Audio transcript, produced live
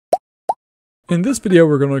In this video,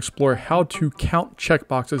 we're going to explore how to count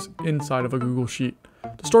checkboxes inside of a Google Sheet.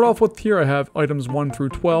 To start off with, here I have items 1 through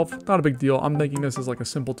 12. Not a big deal. I'm thinking this is like a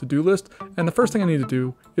simple to-do list. And the first thing I need to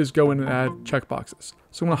do is go in and add checkboxes.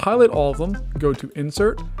 So I'm going to highlight all of them, go to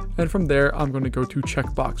Insert, and from there, I'm going to go to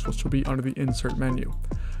Checkbox, which will be under the Insert menu.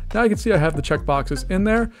 Now you can see I have the checkboxes in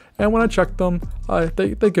there, and when I check them,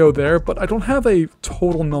 they go there, but I don't have a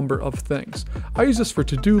total number of things. I use this for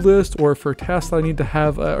to-do list or for tasks that I need to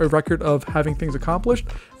have a record of having things accomplished,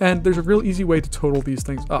 and there's a real easy way to total these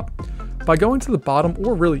things up. By going to the bottom,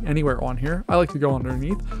 or really anywhere on here, I like to go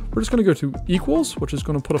underneath, we're just going to go to equals, which is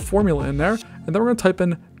going to put a formula in there, and then we're going to type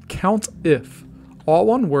in count if, all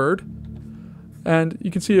one word, and you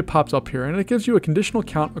can see it pops up here, and it gives you a conditional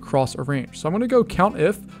count across a range. So I'm going to go count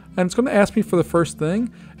if, and it's going to ask me for the first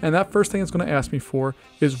thing, and that first thing it's going to ask me for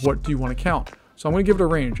is what do you want to count. So I'm going to give it a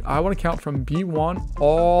range. I want to count from B1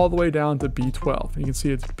 all the way down to B12. You can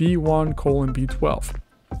see it's B1 colon B12.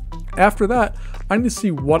 After that, I need to see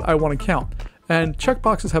what I want to count, and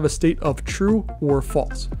checkboxes have a state of true or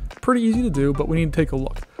false. Pretty easy to do, but we need to take a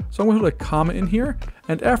look. So I'm going to put a comma in here,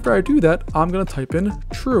 and after I do that, I'm going to type in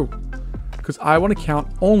true, because I want to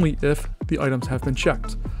count only if the items have been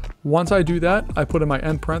checked. Once I do that, I put in my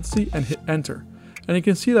end parenthesis and hit enter. And you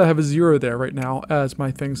can see that I have a 0 there right now as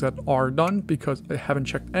my things that are done because I haven't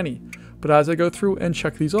checked any. But as I go through and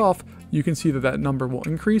check these off, you can see that that number will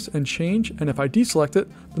increase and change, and if I deselect it,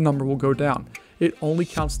 the number will go down. It only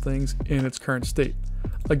counts things in its current state.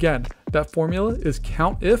 Again, that formula is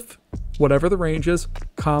count if, whatever the range is,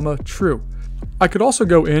 comma, true. I could also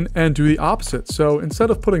go in and do the opposite. So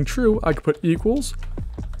instead of putting true, I could put equals,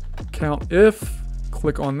 count if,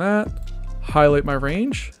 click on that, highlight my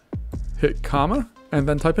range, hit comma, and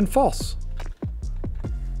then type in false,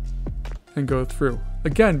 and go through.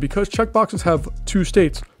 Again, because checkboxes have two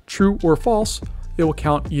states, true or false, it will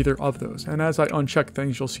count either of those. And as I uncheck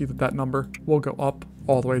things, you'll see that that number will go up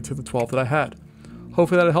all the way to the 12 that I had.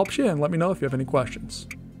 Hopefully that helps you, and let me know if you have any questions.